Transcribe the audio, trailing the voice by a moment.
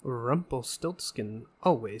Rumpelstiltskin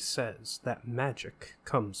always says that magic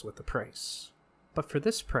comes with a price. But for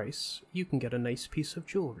this price, you can get a nice piece of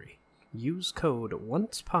jewelry. Use code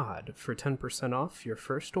ONCEPOD for 10% off your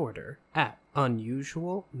first order at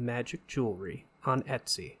Unusual Magic Jewelry on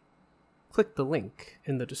Etsy. Click the link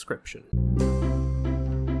in the description.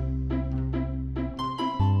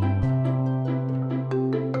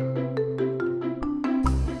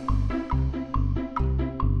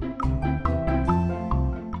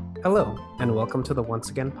 Hello, and welcome to the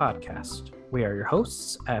Once Again podcast. We are your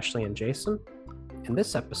hosts, Ashley and Jason. In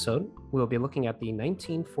this episode, we will be looking at the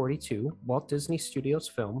 1942 Walt Disney Studios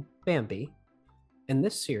film, Bambi. In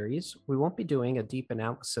this series, we won't be doing a deep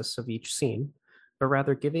analysis of each scene, but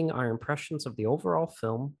rather giving our impressions of the overall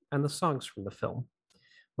film and the songs from the film.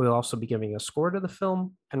 We will also be giving a score to the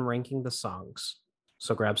film and ranking the songs.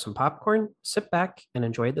 So grab some popcorn, sit back, and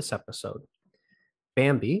enjoy this episode.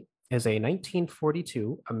 Bambi is a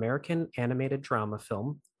 1942 American animated drama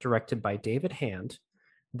film directed by David Hand,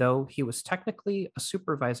 though he was technically a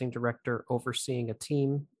supervising director overseeing a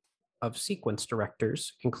team of sequence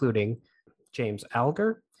directors, including James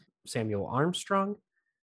Alger, Samuel Armstrong,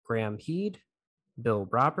 Graham Heed, Bill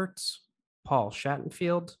Roberts, Paul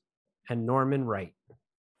Shattenfield, and Norman Wright.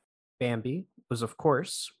 Bambi was, of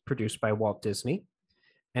course, produced by Walt Disney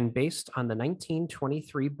and based on the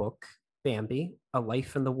 1923 book Bambi, A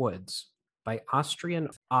Life in the Woods by Austrian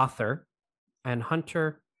author and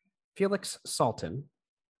hunter Felix Salten.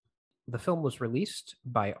 The film was released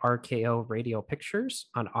by RKO Radio Pictures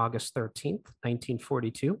on August 13th,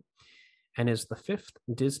 1942, and is the fifth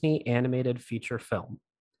Disney animated feature film.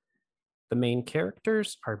 The main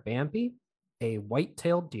characters are Bambi, a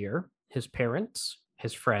white-tailed deer, his parents,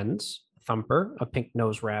 his friends, Thumper, a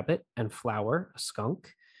pink-nosed rabbit, and Flower, a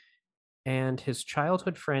skunk, and his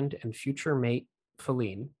childhood friend and future mate,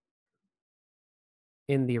 Feline.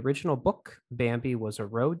 In the original book, Bambi was a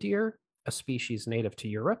roe deer, a species native to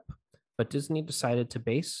Europe, but Disney decided to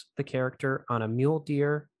base the character on a mule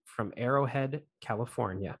deer from Arrowhead,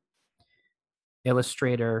 California.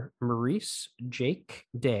 Illustrator Maurice Jake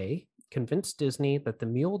Day convinced Disney that the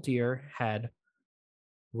mule deer had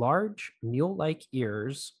large mule-like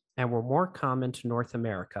ears and were more common to North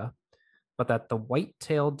America, but that the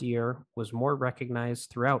white-tailed deer was more recognized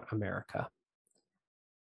throughout America.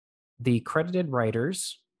 The credited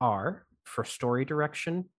writers are, for story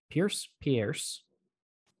direction, Pierce Pierce,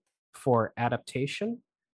 for adaptation,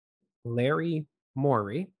 Larry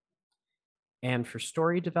Morey, and for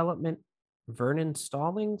story development, Vernon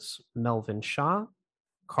Stallings, Melvin Shaw,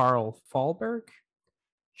 Carl Fahlberg,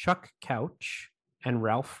 Chuck Couch, and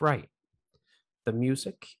Ralph Wright. The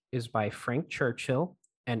music is by Frank Churchill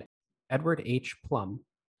and Edward H. Plum.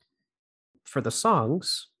 For the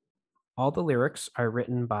songs, all the lyrics are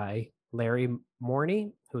written by Larry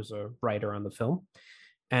Morey, who's a writer on the film,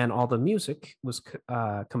 and all the music was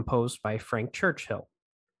composed by Frank Churchill.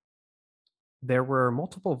 There were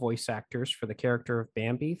multiple voice actors for the character of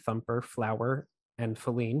Bambi, Thumper, Flower, and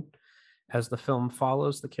Feline, as the film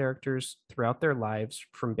follows the characters throughout their lives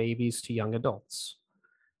from babies to young adults.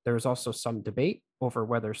 There was also some debate over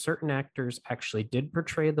whether certain actors actually did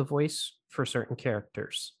portray the voice for certain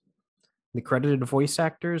characters. The credited voice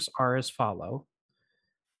actors are as follow: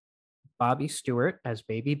 Bobby Stewart as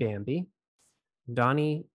Baby Bambi,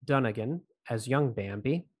 Donnie Dunagan as Young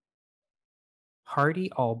Bambi,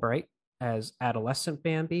 Hardy Albright as Adolescent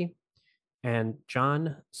Bambi, and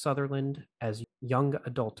John Sutherland as Young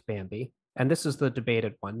Adult Bambi. And this is the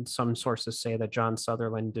debated one. Some sources say that John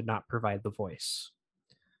Sutherland did not provide the voice.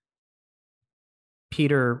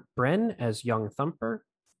 Peter Bren as Young Thumper,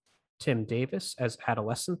 Tim Davis as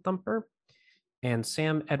Adolescent Thumper, and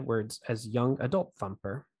Sam Edwards as Young Adult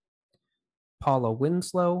Thumper. Paula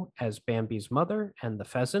Winslow as Bambi's mother and the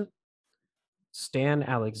pheasant, Stan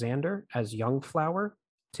Alexander as Young Flower,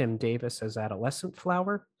 Tim Davis as Adolescent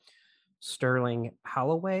Flower, Sterling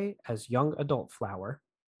Holloway as Young Adult Flower,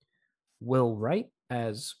 Will Wright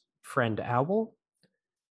as Friend Owl,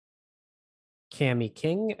 Cammie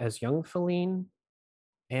King as Young Feline,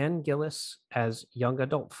 Ann Gillis as Young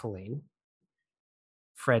Adult Feline,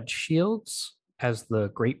 Fred Shields as the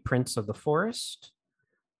Great Prince of the Forest,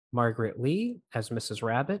 Margaret Lee as Mrs.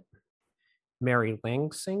 Rabbit, Mary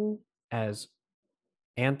Langsing as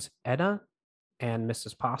Aunt Edna and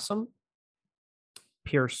Mrs. Possum,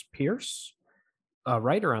 Pierce Pierce, a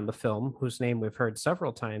writer on the film whose name we've heard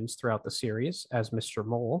several times throughout the series, as Mr.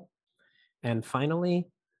 Mole, and finally,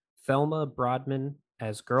 Thelma Broadman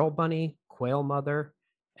as Girl Bunny, Quail Mother,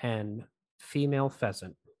 and Female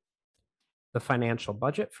Pheasant. The financial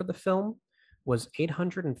budget for the film was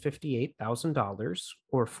 $858,000,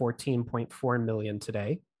 or $14.4 million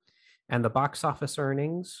today, And the box office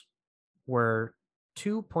earnings were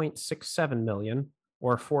 2.67 million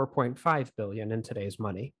or 4.5 billion in today's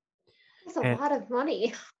money. That's a And lot of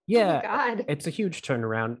money. Oh my yeah, God. it's a huge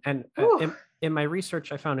turnaround. And Whew. in my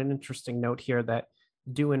research, I found an interesting note here that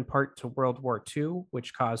due in part to World War II,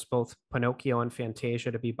 which caused both Pinocchio and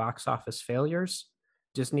Fantasia to be box office failures,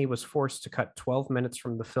 Disney was forced to cut 12 minutes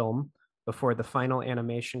from the film before the final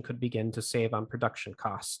animation could begin to save on production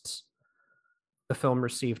costs. The film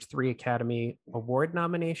received 3 Academy Award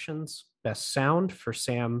nominations: Best Sound for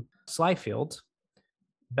Sam Slyfield,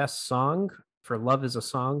 Best Song for Love is a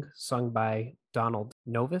Song, sung by Donald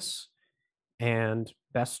Novis, and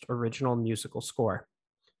Best Original Musical Score.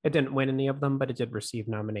 It didn't win any of them, but it did receive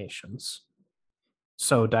nominations.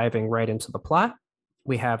 So, diving right into the plot,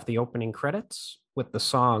 we have the opening credits with the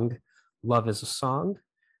song Love is a Song.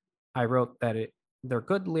 I wrote that they're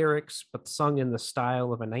good lyrics, but sung in the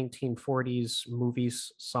style of a 1940s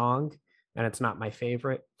movies song, and it's not my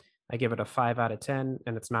favorite. I give it a 5 out of 10,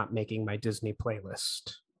 and it's not making my Disney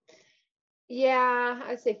playlist. Yeah,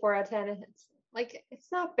 I'd say 4 out of 10. It's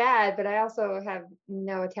not bad, but I also have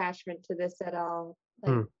no attachment to this at all.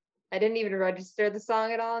 Hmm. I didn't even register the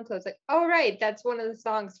song at all until it's like, oh right, that's one of the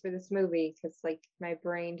songs for this movie. Because my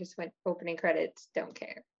brain just went opening credits, don't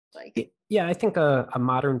care. Yeah, I think a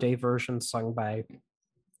modern day version sung by,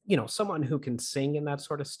 someone who can sing in that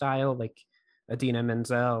sort of style, like Adina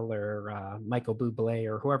Menzel or Michael Bublé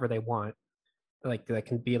or whoever they want, like that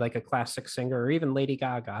can be like a classic singer, or even Lady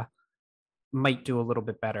Gaga might do a little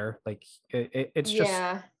bit better. Like it's just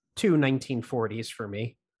Yeah. too 1940s for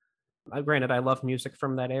me. Granted, I love music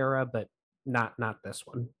from that era, but not this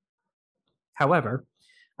one. However,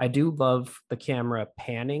 I do love the camera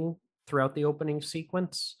panning throughout the opening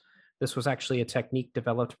sequence. This was actually a technique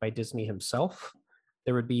developed by Disney himself.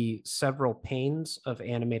 There would be several panes of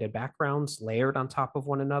animated backgrounds layered on top of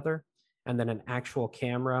one another, and then an actual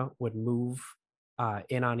camera would move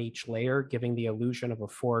in on each layer, giving the illusion of a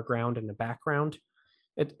foreground and a background.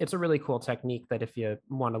 It's a really cool technique that if you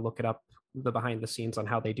want to look it up, the behind the scenes on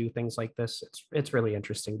how they do things like this, it's really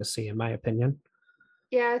interesting to see, in my opinion.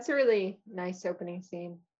 Yeah, it's a really nice opening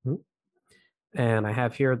scene. And I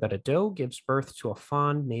have here that a doe gives birth to a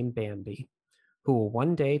fawn named Bambi, who will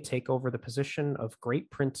one day take over the position of Great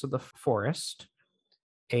Prince of the Forest,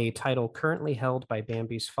 a title currently held by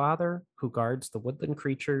Bambi's father, who guards the woodland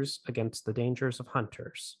creatures against the dangers of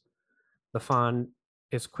hunters. The fawn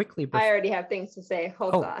is quickly. I already have things to say.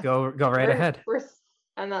 Hold on. Go right ahead.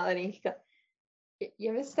 I'm not letting you go.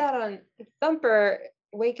 You missed out on Thumper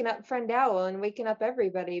waking up Friend Owl and waking up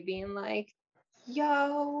everybody, being like,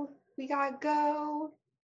 "Yo, we gotta go.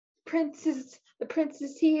 The prince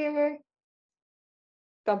is here."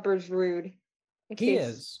 Thumper's rude. He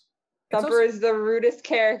is. Thumper is the rudest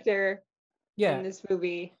character in this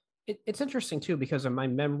movie. It's interesting too, because in my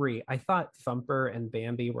memory, I thought Thumper and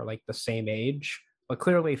Bambi were like the same age, but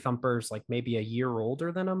clearly Thumper's like maybe a year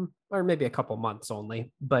older than him, or maybe a couple months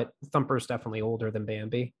only. But Thumper's definitely older than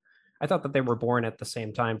Bambi. I thought that they were born at the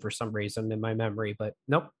same time for some reason in my memory, but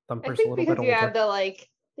nope, Thumper's a little bit older. You have the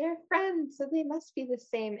they're friends, so they must be the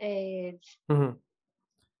same age. Mm-hmm.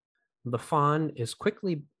 The fawn is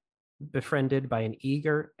quickly befriended by an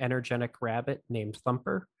eager, energetic rabbit named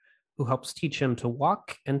Thumper, who helps teach him to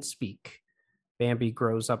walk and speak. Bambi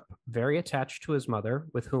grows up very attached to his mother,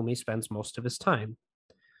 with whom he spends most of his time.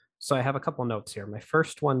 So I have a couple notes here. My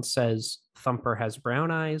first one says Thumper has brown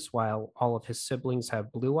eyes, while all of his siblings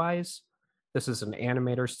have blue eyes. This is an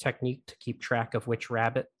animator's technique to keep track of which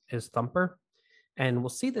rabbit is Thumper. And we'll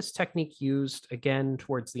see this technique used again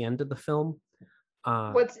towards the end of the film.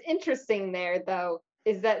 What's interesting there, though,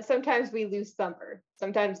 is that sometimes we lose Thumper.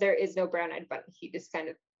 Sometimes there is no brown-eyed bunny. He just kind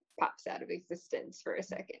of pops out of existence for a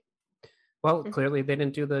second. Well, clearly they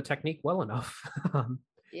didn't do the technique well enough.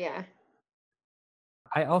 Yeah.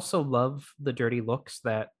 I also love the dirty looks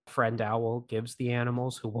that Friend Owl gives the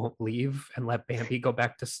animals who won't leave and let Bambi go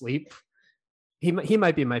back to sleep. He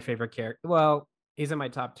might be my favorite character. Well, he's in my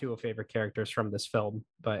top 2 of favorite characters from this film,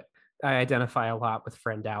 but I identify a lot with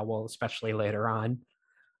Friend Owl, especially later on.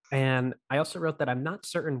 And I also wrote that I'm not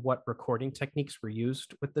certain what recording techniques were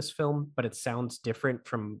used with this film, but it sounds different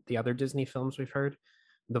from the other Disney films we've heard.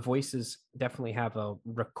 The voices definitely have a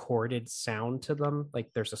recorded sound to them. Like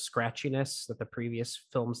there's a scratchiness that the previous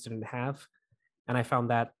films didn't have. And I found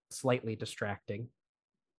that slightly distracting.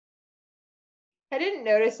 I didn't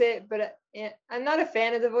notice it, but I'm not a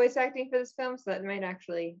fan of the voice acting for this film, so that might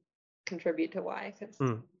actually contribute to why.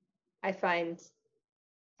 Because I find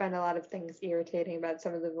a lot of things irritating about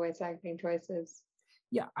some of the voice acting choices.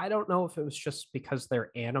 Yeah, I don't know if it was just because they're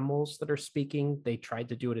animals that are speaking, they tried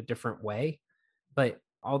to do it a different way. But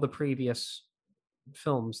all the previous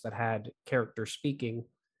films that had characters speaking,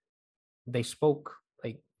 they spoke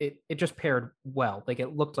like it just paired well. Like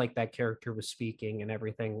it looked like that character was speaking and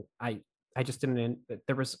everything. I just didn't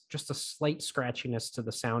there was just a slight scratchiness to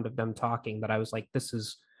the sound of them talking that I was like, this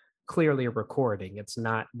is clearly a recording. It's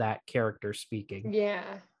not that character speaking. Yeah.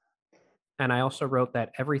 And I also wrote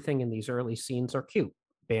that everything in these early scenes are cute.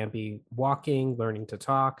 Bambi walking, learning to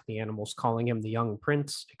talk, the animals calling him the young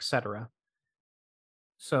prince, etc.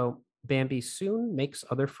 So Bambi soon makes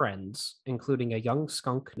other friends, including a young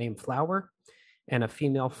skunk named Flower and a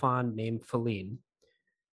female fawn named Feline.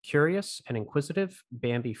 Curious and inquisitive,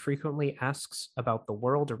 Bambi frequently asks about the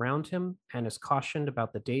world around him and is cautioned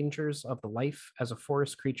about the dangers of the life as a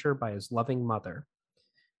forest creature by his loving mother.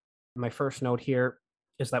 My first note here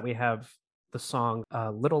is that we have the song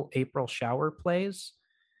Little April Shower plays.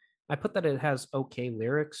 I put that it has okay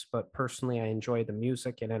lyrics, but personally, I enjoy the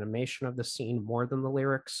music and animation of the scene more than the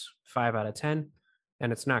lyrics. 5 out of 10,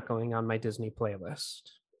 and it's not going on my Disney playlist.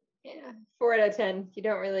 Yeah. 4 out of 10. You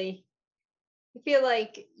don't really. I feel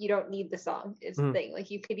like you don't need the song. Is the thing. Like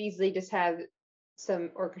you could easily just have some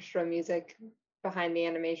orchestra music behind the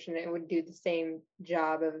animation. It would do the same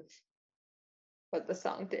job of what the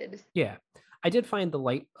song did. Yeah, I did find the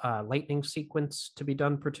lightning sequence to be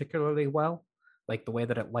done particularly well, like the way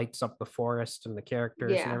that it lights up the forest and the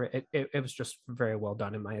characters and Yeah. everything. It was just very well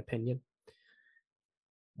done in my opinion.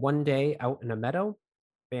 One day out in a meadow,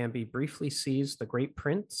 Bambi briefly sees the great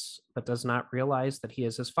prince, but does not realize that he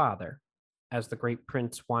is his father. As the great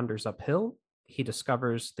prince wanders uphill, he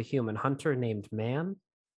discovers the human hunter named Man.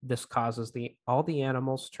 This causes all the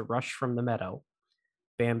animals to rush from the meadow.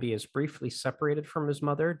 Bambi is briefly separated from his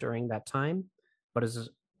mother during that time, but is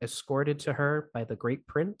escorted to her by the great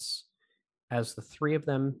prince as the three of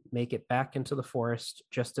them make it back into the forest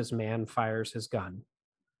just as Man fires his gun.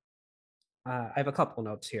 I have a couple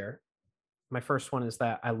notes here. My first one is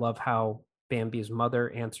that I love how Bambi's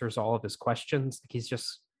mother answers all of his questions. Like he's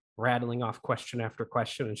just rattling off question after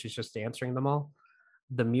question and she's just answering them all.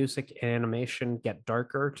 The music and animation get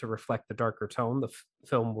darker to reflect the darker tone the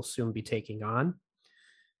film will soon be taking on.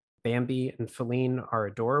 Bambi and Feline are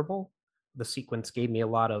adorable. The sequence gave me a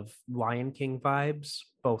lot of Lion King vibes,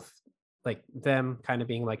 both like them kind of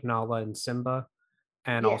being like Nala and Simba,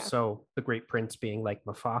 and also the Great Prince being like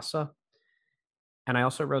Mufasa. And I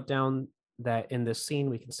also wrote down that in this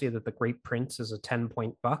scene, we can see that the Great Prince is a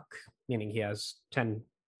 10-point buck, meaning he has 10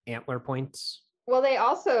 antler points. Well,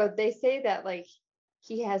 they say that like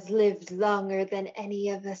he has lived longer than any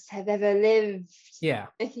of us have ever lived. Yeah.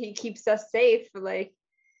 And he keeps us safe. Like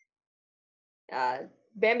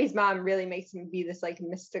Bambi's mom really makes him be this like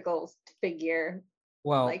mystical figure.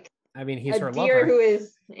 Well, like I mean, he's her deer lover. Who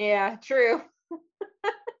is, yeah, true.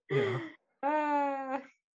 Yeah.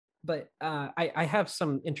 But I have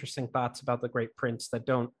some interesting thoughts about the Great Prince that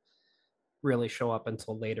don't really show up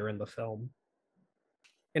until later in the film.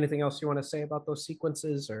 Anything else you want to say about those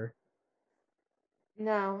sequences, or?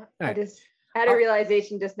 No, right. I just had a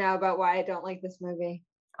realization just now about why I don't like this movie.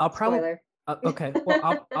 I'll probably okay.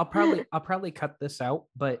 Well, I'll probably cut this out,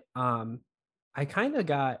 but I kind of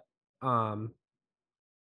got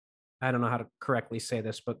I don't know how to correctly say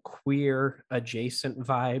this, but queer adjacent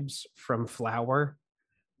vibes from Flower.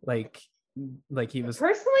 Like he was.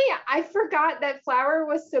 Personally, I forgot that Flower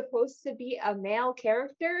was supposed to be a male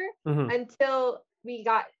character until we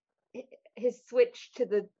got his switch to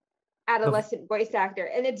the adolescent voice actor,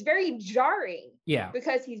 and it's very jarring. Yeah,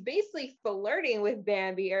 because he's basically flirting with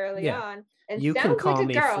Bambi early on, and you can call like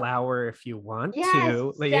me girl. Flower if you want to.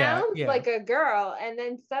 Sounds like a girl, and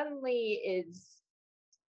then suddenly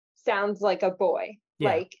sounds like a boy.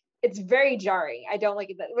 Like it's very jarring. I don't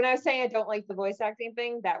like it. When I was saying I don't like the voice acting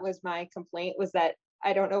thing, that was my complaint, was that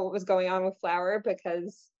I don't know what was going on with Flower,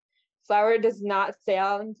 because Flower does not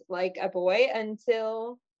sound like a boy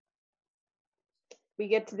until we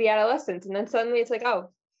get to the adolescence, and then suddenly it's like,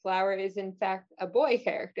 oh, Flower is in fact a boy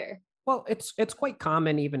character. Well, it's quite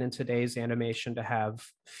common even in today's animation to have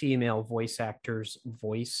female voice actors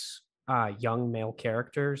voice young male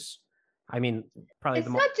characters. I mean, probably it's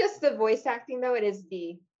not just the voice acting though, it is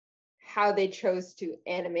the how they chose to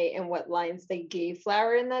animate and what lines they gave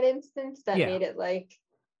Flower in that instance that made it like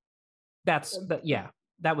that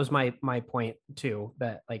was my point too,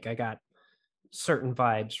 that like I got certain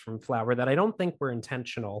vibes from Flower that I don't think were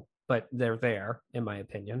intentional, but they're there in my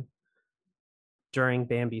opinion. During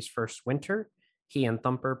Bambi's first winter, he and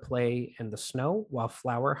Thumper play in the snow while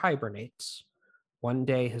Flower hibernates. One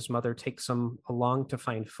day, his mother takes him along to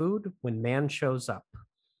find food when Man shows up.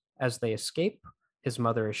 As they escape, his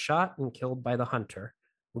mother is shot and killed by the hunter,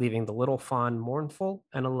 leaving the little fawn mournful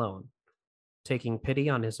and alone. Taking pity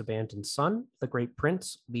on his abandoned son, the great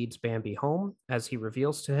prince leads Bambi home as he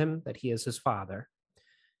reveals to him that he is his father.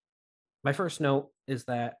 My first note is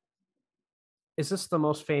this the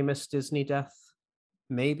most famous Disney death?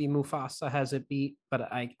 Maybe Mufasa has it beat, but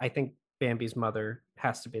I think Bambi's mother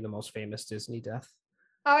has to be the most famous Disney death.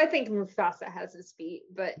 Oh, I think Mufasa has his feet,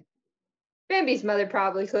 but Bambi's mother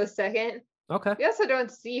probably close second. Okay. We also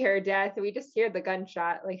don't see her death. We just hear the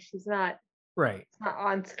gunshot. Like she's not Right. It's not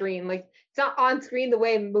on screen. Like it's not on screen the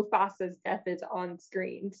way Mufasa's death is on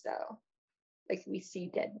screen. So like we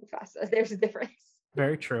see dead Mufasa. There's a difference.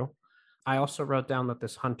 Very true. I also wrote down that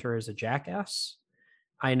this hunter is a jackass.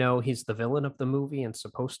 I know he's the villain of the movie and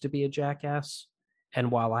supposed to be a jackass.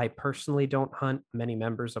 And while I personally don't hunt, many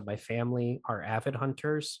members of my family are avid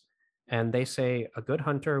hunters. And they say a good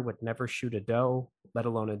hunter would never shoot a doe, let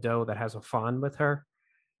alone a doe that has a fawn with her.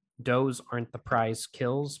 Does aren't the prize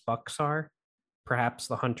kills, bucks are. Perhaps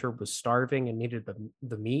the hunter was starving and needed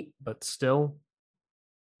the meat, but still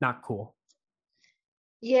not cool.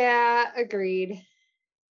 Yeah, agreed.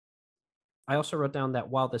 I also wrote down that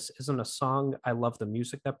while this isn't a song, I love the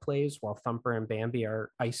music that plays while Thumper and Bambi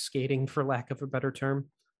are ice skating, for lack of a better term.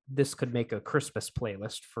 This could make a Christmas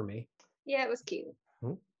playlist for me. Yeah, it was cute.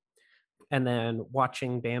 And then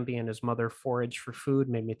watching Bambi and his mother forage for food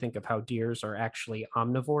made me think of how deers are actually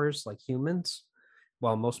omnivores like humans.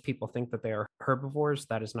 While most people think that they are herbivores,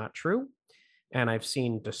 that is not true. And I've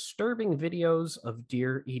seen disturbing videos of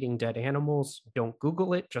deer eating dead animals. Don't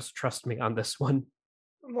Google it, just trust me on this one.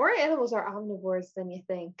 More animals are omnivores than you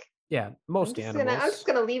think. Yeah, most animals. I'm just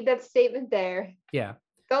gonna leave that statement there. Yeah.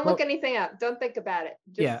 Don't look anything up. Don't think about it.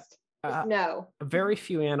 Just no. Very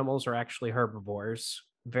few animals are actually herbivores.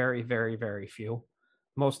 Very, very, very few.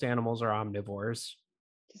 Most animals are omnivores.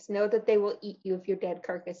 Just know that they will eat you if your dead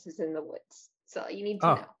carcass is in the woods. So you need to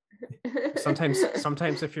know.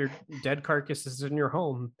 sometimes if your dead carcass is in your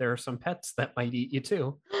home, there are some pets that might eat you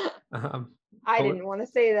too. I didn't want to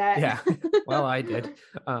say that. Yeah, well, I did.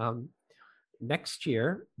 Next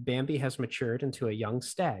year, Bambi has matured into a young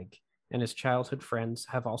stag, and his childhood friends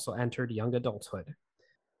have also entered young adulthood.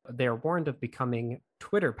 They are warned of becoming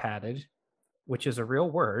Twitter padded, which is a real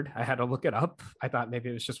word. I had to look it up. I thought maybe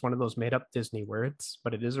it was just one of those made up Disney words,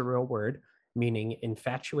 but it is a real word, meaning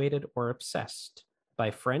infatuated or obsessed,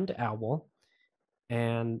 by friend Owl,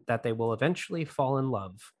 and that they will eventually fall in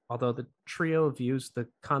love, although the trio views the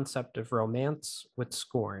concept of romance with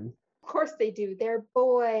scorn. Of course they do. They're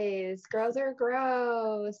boys. Girls are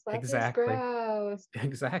gross. Love Exactly. is gross.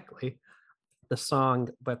 Exactly. The song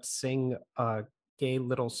Let's Sing a Gay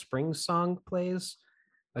Little Spring Song plays.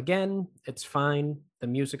 Again, it's fine. The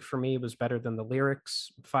music for me was better than the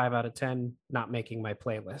lyrics. 5 out of 10, not making my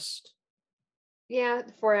playlist. Yeah,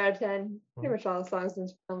 4 out of 10. Pretty much all the songs in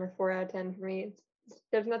this film are 4 out of 10 for me.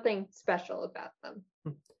 There's nothing special about them.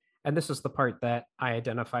 And this is the part that I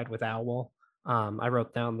identified with Owl. I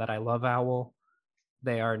wrote down that I love Owl.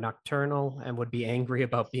 They are nocturnal and would be angry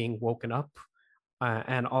about being woken up.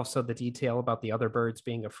 And also the detail about the other birds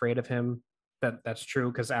being afraid of him. That's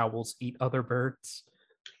true because owls eat other birds.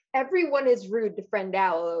 Everyone is rude to friend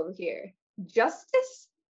Owl over here. Justice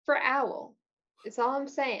for Owl. That's all I'm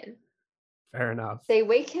saying. Fair enough. They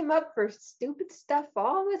wake him up for stupid stuff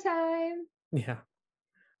all the time. Yeah.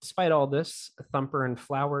 Despite all this, Thumper and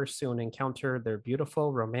Flower soon encounter their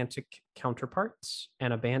beautiful romantic counterparts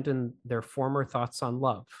and abandon their former thoughts on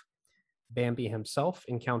love. Bambi himself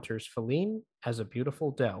encounters Feline as a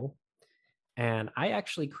beautiful doe. And I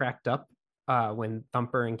actually cracked up when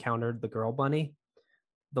Thumper encountered the girl bunny.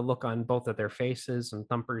 The look on both of their faces and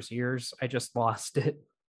Thumper's ears, I just lost it.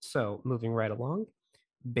 So moving right along,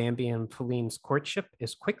 Bambi and Feline's courtship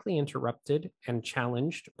is quickly interrupted and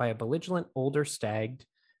challenged by a belligerent older stag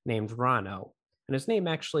named Rano. And his name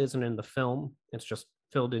actually isn't in the film, it's just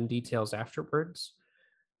filled in details afterwards,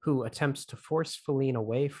 who attempts to force Feline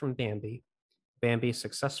away from Bambi. Bambi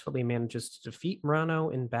successfully manages to defeat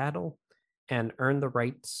Rano in battle and earn the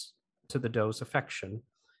rights to the doe's affection.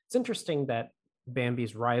 It's interesting that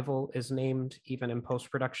Bambi's rival is named even in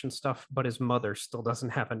post-production stuff, but his mother still doesn't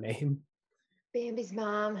have a name. Bambi's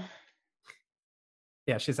mom.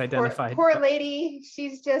 Yeah, she's identified. Poor lady.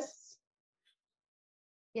 She's just,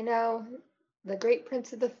 the great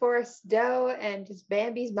prince of the forest, doe, and just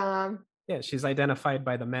Bambi's mom. Yeah, she's identified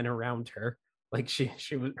by the men around her. Like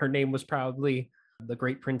her name was probably the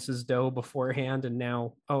great princess doe beforehand, and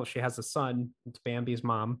now, she has a son. It's Bambi's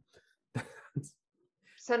mom.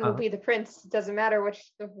 Son will be the prince. It doesn't matter what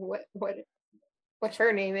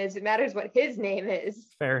her name is. It matters what his name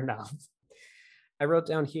is. Fair enough. I wrote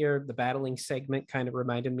down here the battling segment kind of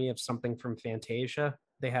reminded me of something from Fantasia.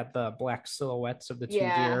 They had the black silhouettes of the two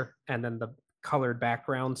deer, and then colored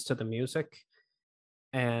backgrounds to the music.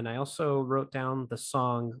 And I also wrote down the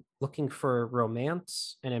song Looking for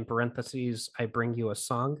Romance, and in parentheses, I Bring You a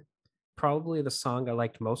Song. Probably the song I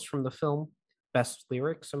liked most from the film. Best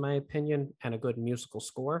lyrics, in my opinion, and a good musical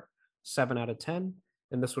score. 7 out of 10.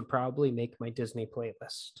 And this would probably make my Disney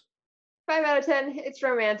playlist. 5 out of 10. It's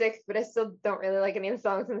romantic, but I still don't really like any of the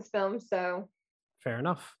songs in this film. So Fair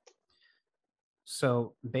enough.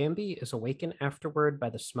 So Bambi is awakened afterward by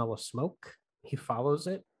the smell of smoke. He follows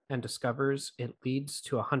it and discovers it leads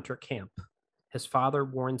to a hunter camp. His father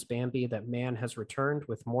warns Bambi that man has returned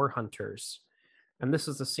with more hunters. And this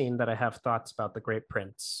is the scene that I have thoughts about the Great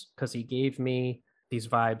Prince, because he gave me these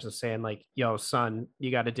vibes of saying, like, yo, son,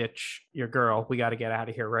 you got to ditch your girl. We got to get out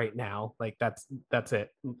of here right now. Like, that's it.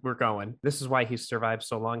 We're going. This is why he survived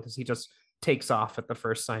so long, because he just takes off at the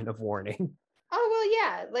first sign of warning. oh well,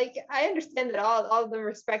 yeah, like I understand that all of them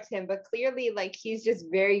respect him, but clearly like he's just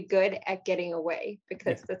very good at getting away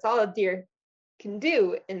because Yeah. that's all a deer can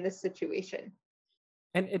do in this situation.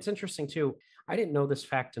 And it's interesting too. I didn't know this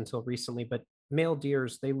fact until recently, but male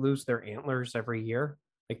deers, they lose their antlers every year.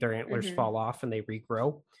 Like their antlers Hmm. fall off and they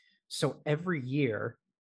regrow. So every year,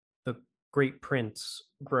 the Great Prince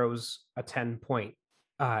grows a 10-point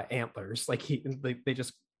antlers. Like they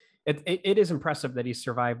just, it is impressive that he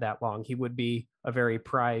survived that long. He would be a very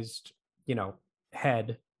prized,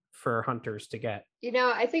 head for hunters to get.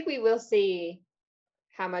 I think we will see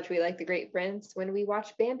how much we like the Great Prince when we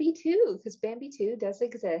watch Bambi 2, because Bambi 2 does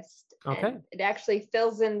exist. Okay. And it actually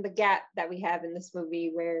fills in the gap that we have in this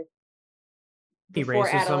movie where He before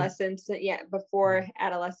raises them. adolescence, before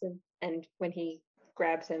adolescence, and when he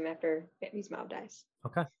grabs him after Bambi's mom dies.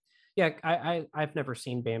 Okay. Yeah, I've never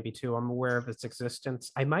seen Bambi 2. I'm aware of its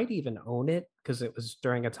existence. I might even own it because it was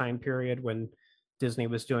during a time period when Disney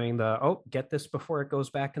was doing get this before it goes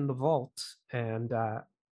back in the vault. And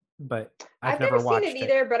but I've never seen watched it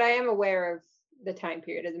either, but I am aware of the time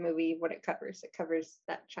period of the movie, what it covers. It covers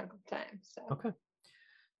that chunk of time. So Okay.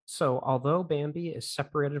 So although Bambi is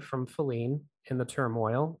separated from Feline in the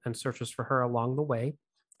turmoil and searches for her along the way,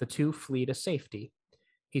 the two flee to safety.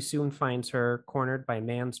 He soon finds her cornered by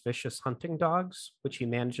man's vicious hunting dogs, which he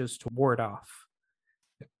manages to ward off.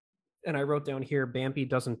 And I wrote down here Bambi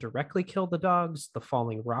doesn't directly kill the dogs, the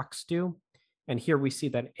falling rocks do. And here we see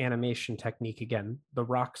that animation technique again. The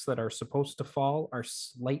rocks that are supposed to fall are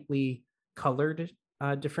slightly colored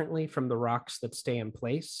differently from the rocks that stay in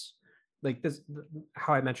place. Like this,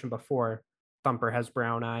 how I mentioned before, Thumper has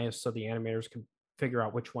brown eyes, so the animators can figure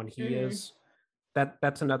out which one he is.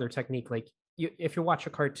 That's another technique. Like if you watch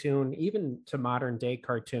a cartoon, even to modern day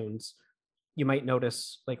cartoons, you might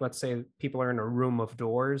notice, like, let's say people are in a room of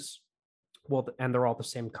doors, well, and they're all the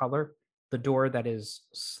same color. The door that is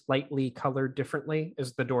slightly colored differently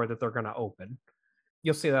is the door that they're going to open.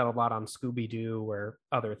 You'll see that a lot on Scooby Doo or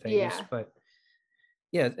other things, yeah, but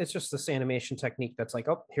yeah, it's just this animation technique that's like,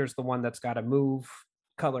 oh, here's the one that's got to move,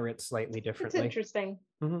 color it slightly it's differently. interesting.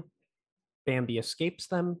 Bambi escapes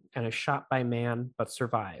them and is shot by man, but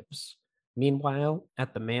survives. Meanwhile,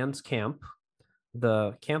 at the man's camp,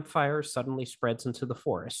 the campfire suddenly spreads into the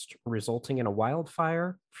forest, resulting in a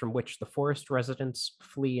wildfire from which the forest residents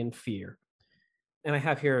flee in fear. And I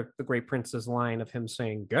have here the Great Prince's line of him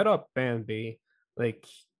saying, "Get up, Bambi." Like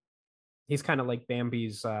he's kind of like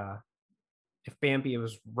Bambi's if Bambi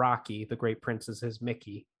was Rocky, the Great Prince is his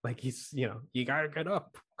Mickey. Like he's, you gotta get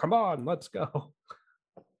up. Come on, let's go.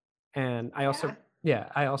 And I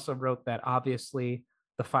also wrote that obviously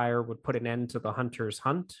the fire would put an end to the hunter's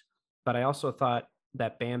hunt, but I also thought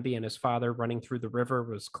that Bambi and his father running through the river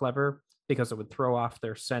was clever because it would throw off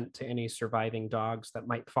their scent to any surviving dogs that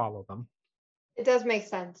might follow them. It does make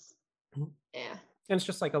sense. Mhm. Yeah. And it's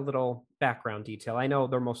just like a little background detail. I know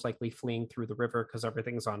they're most likely fleeing through the river because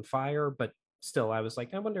everything's on fire, but still, I was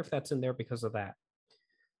like, I wonder if that's in there because of that.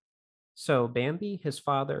 So Bambi, his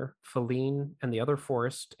father, Feline, and the other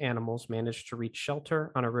forest animals managed to reach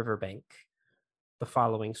shelter on a riverbank. The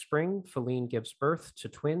following spring, Feline gives birth to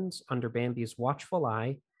twins under Bambi's watchful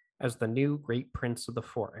eye as the new Great Prince of the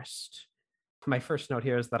Forest. My first note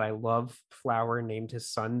here is that I love Flower named his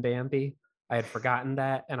son Bambi. I had forgotten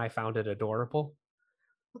that and I found it adorable.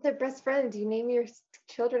 Well, they're best friends. You name your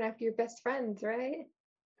children after your best friends, right?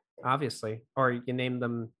 Obviously. Or you name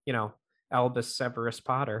them, Albus Severus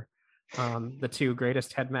Potter, the two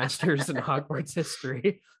greatest headmasters in Hogwarts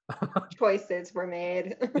history. Choices were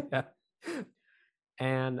made. Yeah.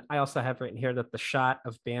 And I also have written here that the shot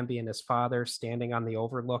of Bambi and his father standing on the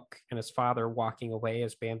overlook and his father walking away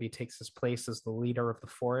as Bambi takes his place as the leader of the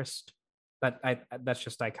forest, that's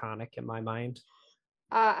just iconic in my mind.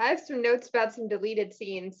 I have some notes about some deleted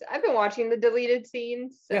scenes. I've been watching the deleted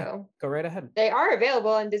scenes, so Yeah, go right ahead. they are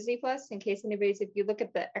available on Disney Plus. In case anybody's, if you look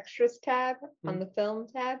at the extras tab on the film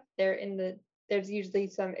tab, they're in the. There's usually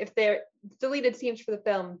some. If they're deleted scenes for the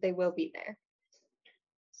film, they will be there.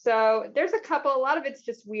 So there's a couple. A lot of it's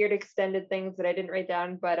just weird extended things that I didn't write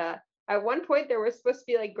down. But at one point, there was supposed to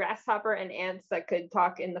be like grasshopper and ants that could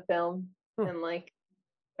talk in the film, and like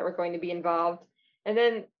that were going to be involved. And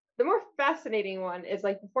then the more fascinating one is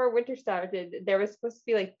like before winter started, there was supposed to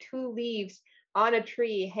be like 2 leaves on a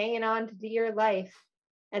tree hanging on to dear life.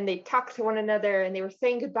 And they talked to one another and they were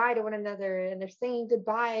saying goodbye to one another and they're saying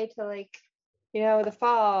goodbye to like, the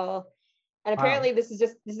fall. And apparently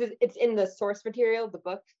it's in the source material, the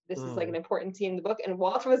book. This is like an important scene in the book. And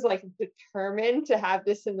Walt was like determined to have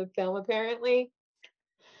this in the film, apparently.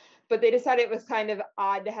 But they decided it was kind of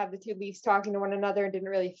odd to have the 2 leaves talking to one another and didn't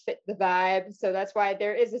really fit the vibe. So that's why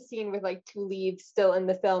there is a scene with like 2 leaves still in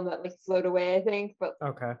the film that like float away, I think. But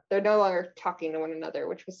they're no longer talking to one another,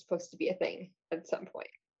 which was supposed to be a thing at some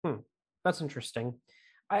point. That's interesting.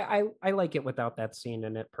 I like it without that scene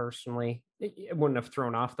in it personally. It wouldn't have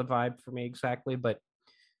thrown off the vibe for me exactly, but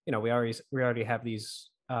we already have these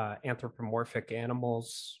anthropomorphic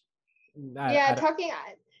animals. Talking.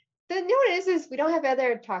 The note is we don't have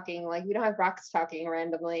other talking, like we don't have rocks talking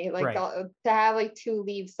randomly, like to have like 2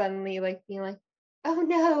 leaves suddenly like being like, oh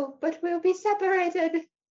no, but we'll be separated.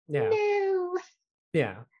 No.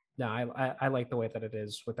 I like the way that it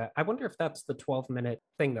is with that. I wonder if that's the 12-minute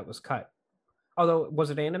thing that was cut. Although,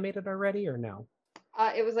 was it animated already or no?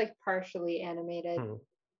 It was like partially animated.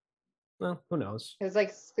 Well, who knows? It was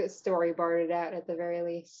like storyboarded out at the very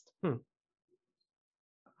least.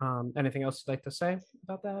 Anything else you'd like to say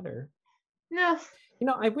about that, or? No.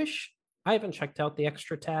 I wish I haven't checked out the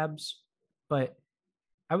extra tabs, but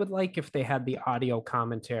I would like if they had the audio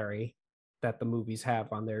commentary that the movies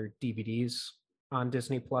have on their DVDs on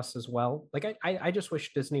Disney Plus as well. Like I just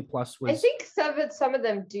wish Disney Plus was. I think some of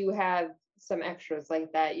them do have some extras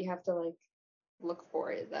like that. You have to like look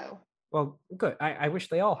for it though. Well, good. I wish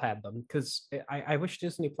they all had them because I wish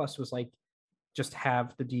Disney Plus was like just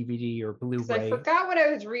have the DVD or Blu-ray. I forgot what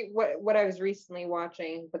I was what I was recently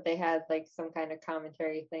watching, but they had like some kind of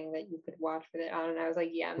commentary thing that you could watch with it on, and I was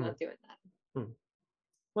like, yeah, I'm not doing that.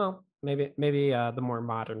 Well, maybe the more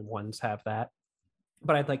modern ones have that,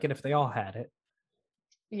 but I'd like it if they all had it.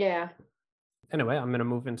 Yeah. Anyway, I'm going to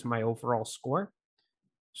move into my overall score.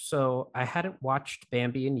 So I hadn't watched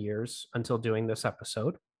Bambi in years until doing this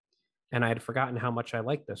episode, and I had forgotten how much I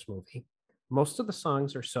liked this movie. Most of the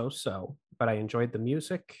songs are so-so, but I enjoyed the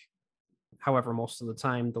music. However, most of the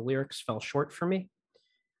time, the lyrics fell short for me.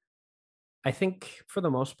 I think, for the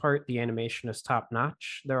most part, the animation is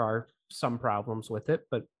top-notch. There are some problems with it,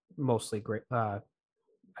 but mostly great. I'd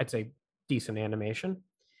say decent animation.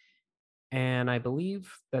 And I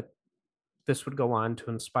believe that this would go on to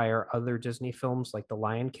inspire other Disney films like The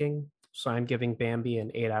Lion King. So I'm giving Bambi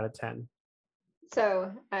an 8 out of 10.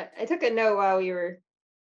 So I took a note while we were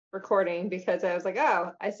recording because I was like,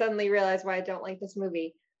 oh, I suddenly realized why I don't like this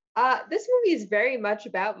movie. This movie is very much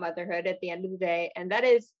about motherhood at the end of the day, and that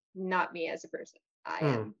is not me as a person.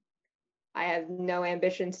 I have no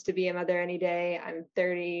ambitions to be a mother any day. I'm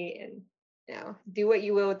 30, and do what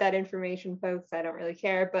you will with that information, folks. I don't really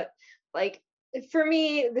care. But like for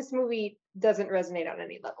me, this movie doesn't resonate on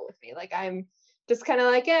any level with me. Like I'm just kind of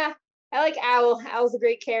like, yeah, I like Owl. Owl's a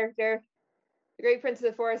great character. The Great Prince of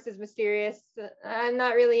the Forest is mysterious. I'm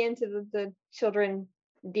not really into the children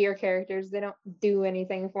deer characters. They don't do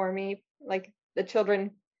anything for me. Like the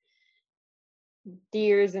children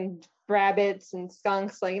deers and rabbits and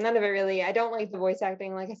skunks, like none of it really. I don't like the voice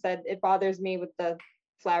acting. Like I said, it bothers me with the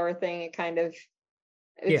flower thing.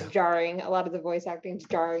 It's jarring. A lot of the voice acting is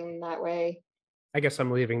jarring in that way. I guess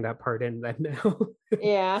I'm leaving that part in then now.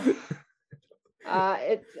 Yeah.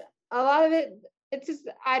 It's a lot of it. It's just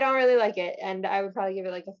I don't really like it, and I would probably give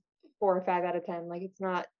it like a 4 or 5 out of 10. Like it's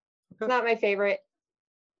not my favorite.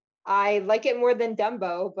 I like it more than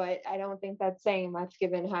Dumbo, but I don't think that's saying much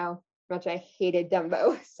given how much I hated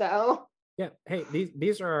Dumbo. So yeah, hey,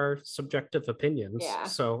 these are our subjective opinions. Yeah.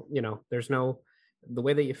 So there's no the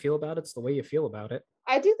way that you feel about it's the way you feel about it.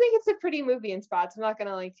 I do think it's a pretty movie in spots. I'm not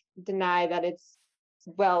gonna like deny that it's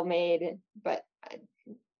well made, but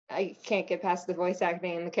I can't get past the voice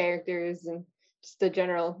acting and the characters and just the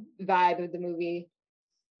general vibe of the movie.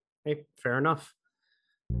 Hey, fair enough.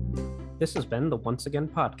 This has been the Once Again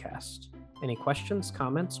podcast. Any questions,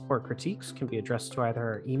 comments, or critiques can be addressed to either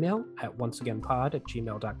our email at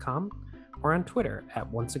onceagainpod@gmail.com or on Twitter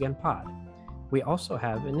at onceagainpod. We also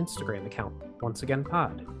have an Instagram account, Once Again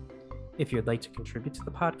Pod. If you'd like to contribute to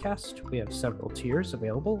the podcast, we have several tiers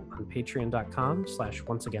available on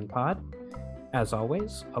patreon.com/onceagainpod. As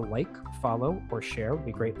always, a like, follow, or share would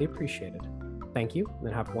be greatly appreciated. Thank you,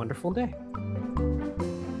 and have a wonderful day.